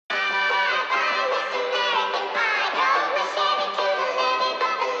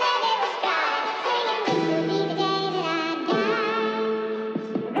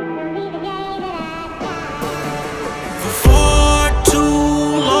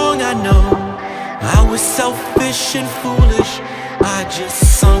selfish and foolish. I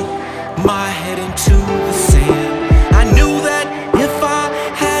just sunk my head into the sand. I knew that if I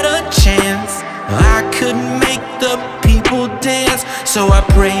had a chance, I could make the people dance. So I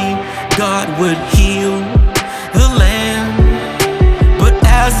prayed God would heal the land. But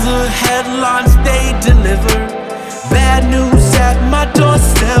as the headlines they deliver, bad news at my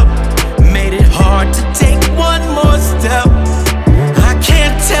doorstep made it hard to take one more step. I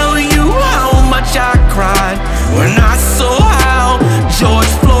can't tell you how much I cried when I saw how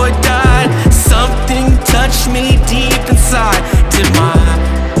George Floyd died. Something touched me deep inside. Did my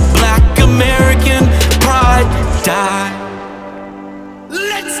Black American pride die?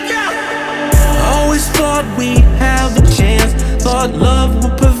 Let's go! Always thought we'd have a chance. Thought love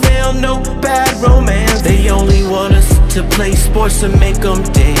would prevail, no bad romance. They only want us to play sports and make them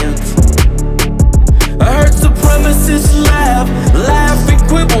dance. I heard supremacists laugh and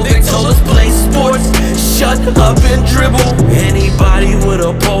quibble. They told us play sports, shut up and dribble. Anybody with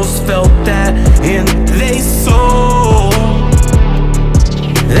a pulse felt that in their soul.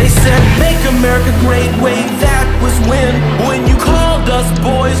 They said make America great, wait, that was when you called us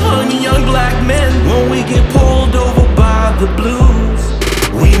boys, hung young black men. When we get pulled over by the blues,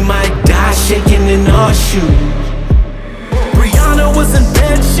 we might die shaking in our shoes. Brianna was in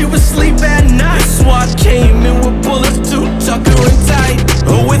bed, she was asleep at night. SWAT came in with bullets to tuck her in tight.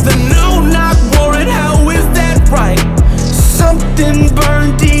 With a no-knock warrant, how is that right? Something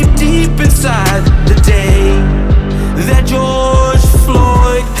burned deep, deep inside the day that George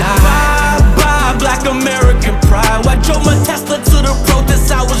Floyd died. Bye-bye, Black American pride. I drove my Tesla to the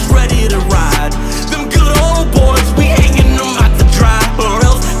protest, I was ready to ride. Them good old boys, we hanging them out to dry. Or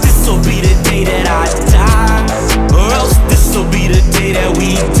else this'll be the day that I die. Or else this'll be the day that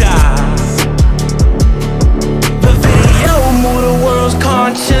we die. The video moved the world's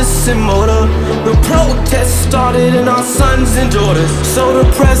conscious and motor. The protest started in our sons and daughters. So the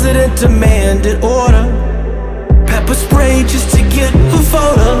president demanded order. Pepper spray just to get a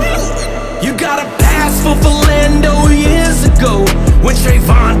photo. You got a pass for Philando years ago when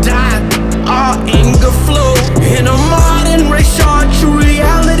Trayvon